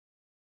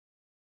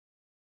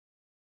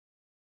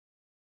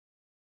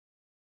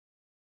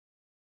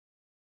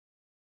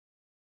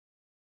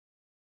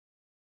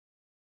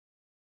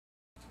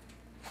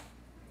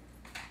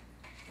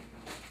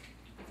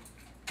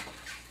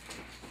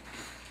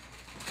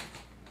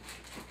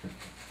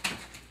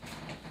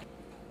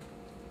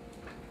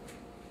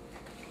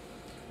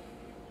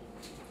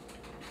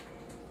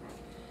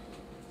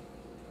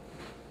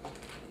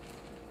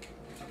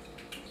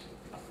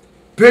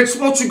bitch.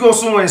 Won't you go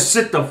somewhere and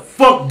sit the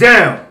fuck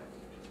down?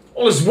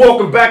 All this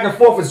walking back and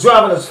forth is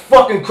driving us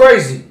fucking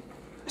crazy.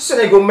 This shit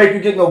ain't gonna make you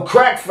get no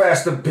crack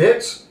faster,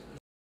 bitch.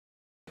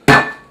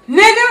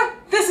 Nigga,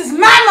 this is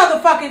my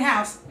motherfucking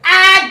house.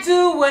 I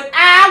do what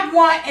I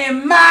want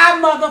in my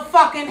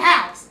motherfucking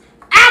house.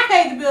 I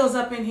pay the bills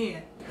up in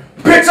here.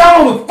 Bitch, I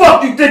don't know who the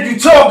fuck you think you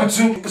talking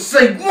to, but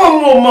say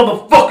one more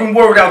motherfucking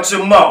word out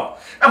your mouth.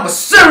 I'ma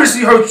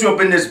seriously hurt you up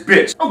in this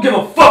bitch. I don't give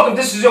a fuck if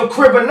this is your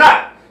crib or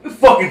not. You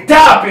fucking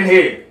die up in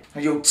here.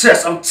 And yo,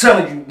 Tess, I'm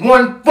telling you,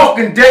 one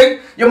fucking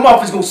day, your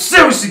mouth is gonna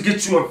seriously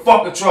get you in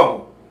fucking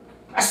trouble.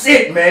 That's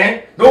it,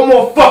 man. No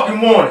more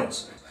fucking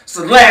warnings. It's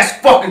the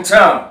last fucking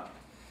time.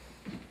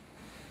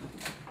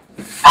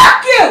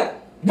 Fuck you!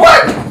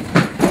 What?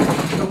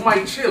 Yo,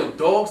 Mike, chill,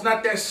 dog. It's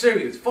not that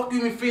serious. Fuck you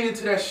even feeding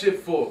into that shit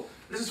for?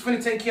 This is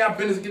finna take care of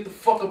business and get the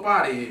fuck up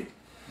out of here.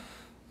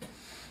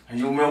 And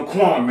yo,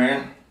 Quan,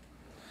 man,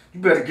 you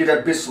better get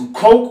that bitch some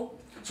coke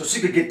so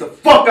she could get the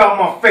fuck out of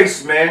my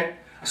face, man.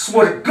 I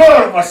swear to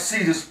God if I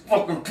see this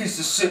fucking piece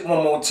of shit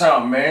one more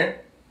time, man.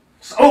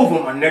 It's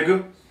over, my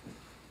nigga.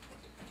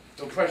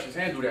 Yo, Precious,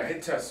 handle that.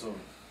 Hit Tess over.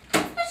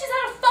 This bitch is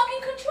out of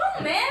fucking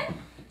control, man.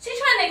 She's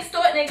trying to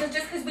extort niggas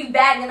just because we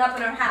bagging up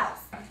in her house.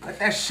 Let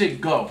that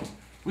shit go.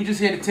 We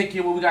just here to take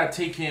care of what we gotta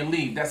take care and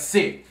leave. That's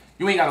it.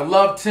 You ain't gotta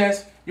love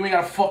Tess. You ain't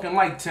gotta fucking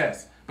like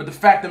Tess. But the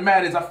fact of the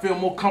matter is I feel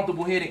more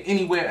comfortable here than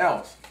anywhere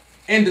else.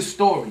 End of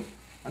story.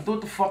 I do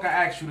what the fuck I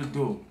asked you to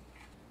do.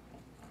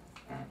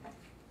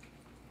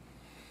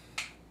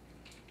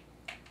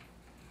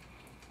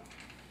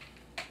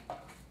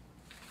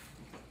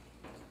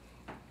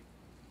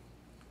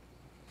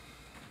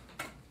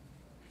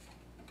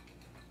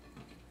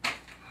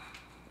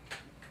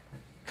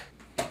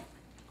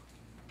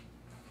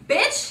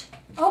 Bitch,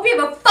 I hope you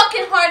have a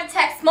fucking heart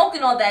attack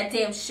smoking all that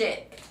damn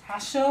shit. I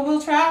sure will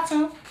try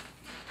to.